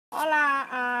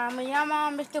Hola, me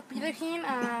llamo Mr. Peterson.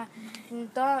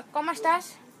 ¿Cómo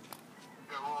estás?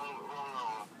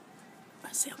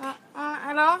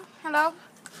 Hello, hello.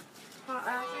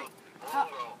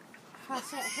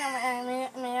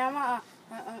 Me llamo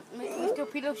Mr.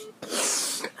 Peterson.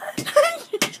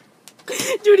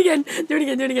 Do it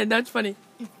again. That's funny.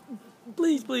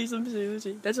 Please, let me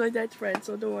see. That's my dad's friend,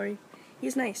 so don't worry.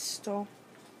 He's nice, so.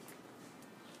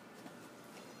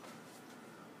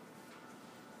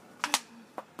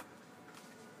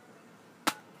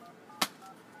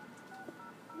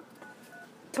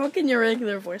 Talk in your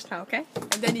regular voice now, okay?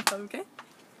 And then you come, okay?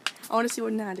 I want to see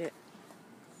what Nad did.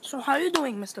 So, how are you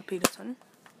doing, Mr. Peterson?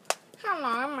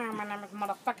 Hello, my name is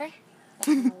motherfucker. That's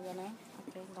not your name.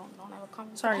 Okay, don't ever call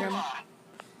me. Sorry, Grandma.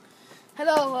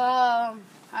 Hello,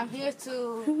 I'm here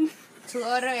to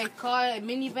order a car, a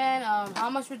minivan. How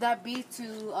much would that be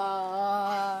to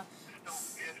are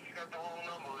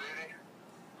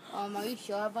you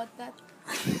sure about that?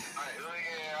 I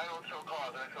don't sell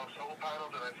cars. I sell solar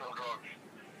panels and I sell drugs.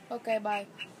 Okay, bye.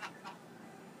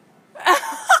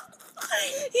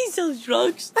 He sells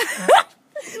drugs.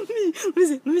 Let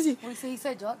me see. What he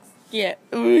said drugs? Yeah.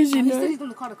 He He said he's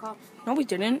gonna call the cops. No, he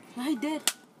didn't. No, he did.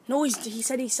 No, he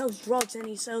said he sells drugs and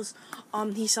he sells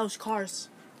cars.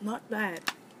 Not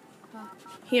that.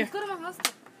 Here. Let's go to my house.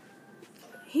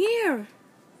 Here.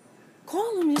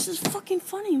 Call him. This is fucking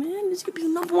funny, man. This could be the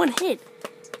 #1 hit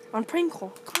on prank call.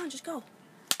 Come on, just go.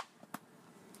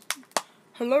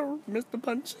 Hello, Mr.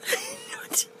 Punch.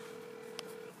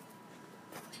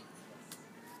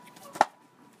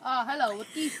 Hello. What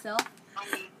do you sell?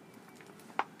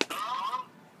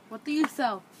 What do you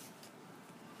sell?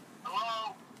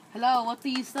 Hello? Hello. What do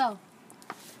you sell?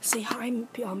 Say hi,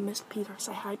 Miss Peter.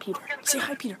 Say hi, Peter. Say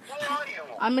hi, Peter. Who are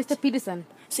you? I'm Mr. Peterson.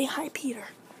 Say hi, Peter.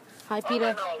 Hi,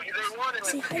 Peter.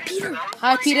 Say hi, Peter.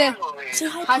 Hi, Peter. Say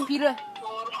hi, Hi, Peter. Peter.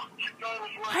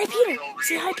 Hi, Peter.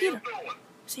 Say hi, Peter.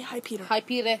 Say hi, Peter. Hi,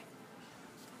 Peter.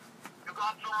 You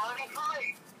got some money for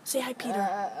me? Say hi, Peter.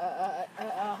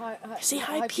 Say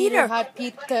hi, Hi, Peter. Hi,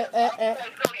 Peter.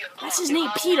 That's his name,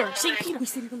 Peter. Say Peter. He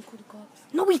said he's gonna call the cops.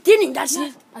 No, he didn't. That's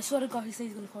it. I swear to God, he said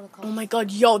he's gonna call the cops. Oh my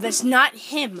God, yo, that's not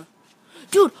him.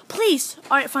 Dude, please.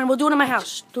 All right, fine. We'll do it in my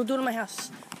house. We'll do it in my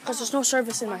house. Because there's no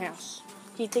service in my house.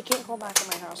 They can't call back in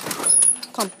my house.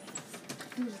 Come.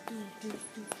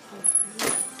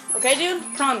 Okay,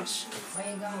 dude? Promise. Where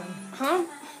you going? Huh?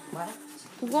 What?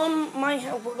 We're going to my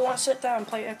house. We're going to sit down and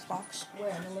play Xbox. Where,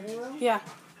 in the living room? Yeah.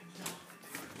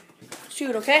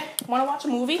 Shoot, okay? Want to watch a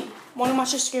movie? Want to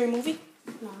watch a scary movie?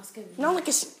 No, I'm scared. Not like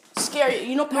a scary,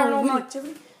 you know, paranormal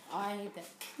activity? Oh, I hate that.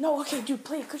 No, okay, dude,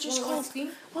 play it. Could you just call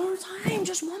screen? one more time?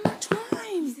 Just one more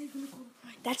time.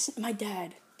 That's my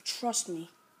dad. Trust me.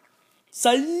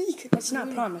 Psych. That's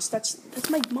not promise. That's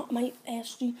my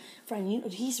ashy friend. You know,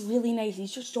 he's really nice.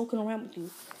 He's just joking around with you.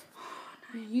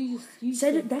 You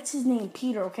Said it. That's his name,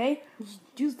 Peter. Okay.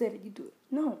 You did it. You do it.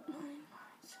 No.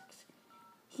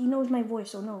 He knows my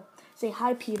voice, so no. Say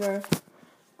hi, Peter.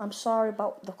 I'm sorry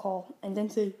about the call, and then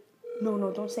say, no,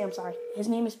 don't say I'm sorry. His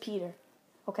name is Peter.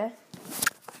 Okay.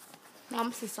 No,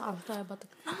 I'm so sorry. I'm sorry about the.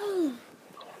 No.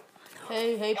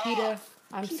 Hey, Peter.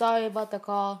 I'm sorry about the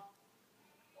call.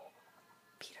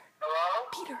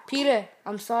 Hello? Peter,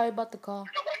 I'm sorry about the call.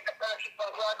 You like to purchase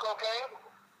some crack cocaine?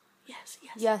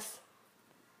 Yes.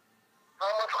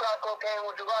 How much crack cocaine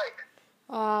would you like?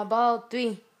 About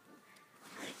 3.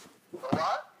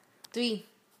 What? 3.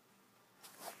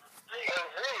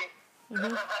 CMZ? Where are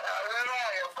you?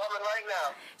 I'm coming right now.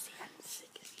 See, I'm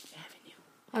sick of having you.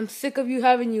 I'm sick of you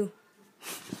having you.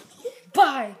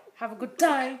 Bye. Have a good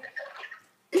time.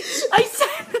 I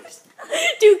said,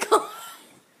 dude, come on.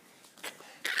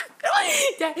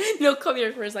 Dad, no, come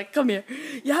here for a sec. Come here.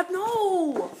 Yeah,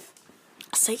 no.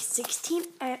 Say 16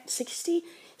 at 60.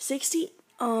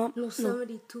 No,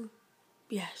 72.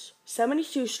 Yes,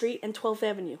 72th Street and 12th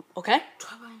Avenue. Okay.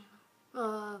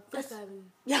 5th Avenue.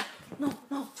 Yeah. No,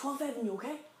 12th Avenue.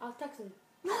 Okay. I'll text him.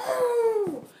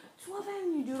 No, 12th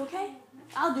Avenue, dude. Okay.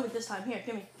 I'll do it this time. Here,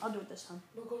 give me. I'll do it this time.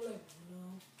 We'll go like,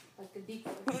 like the deep.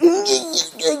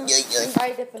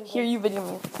 Here, you video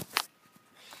me.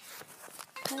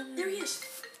 There he is.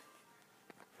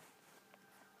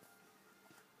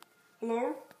 Hello?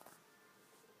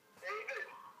 David?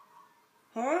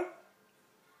 Huh?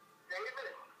 David?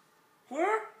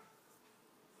 Huh?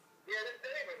 Yeah, this is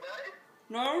David, right?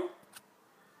 No?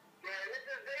 Yeah, this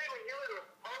is David. You little...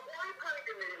 Oh, why are you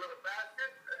pranking me, you little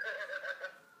bastard?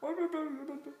 David,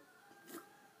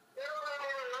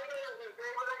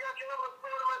 I got your number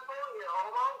stored on my phone here.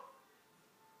 Hold on.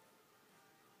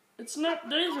 It's not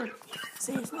David.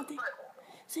 Say it's not David.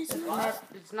 Say it's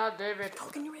It's not David.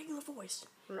 Talk in your regular voice.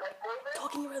 David?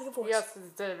 Talk in your regular voice. Yes,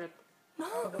 it's David. No.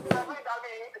 I mean,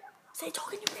 Say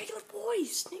talk in your regular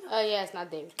voice, nigga. Yeah, it's not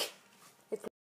David.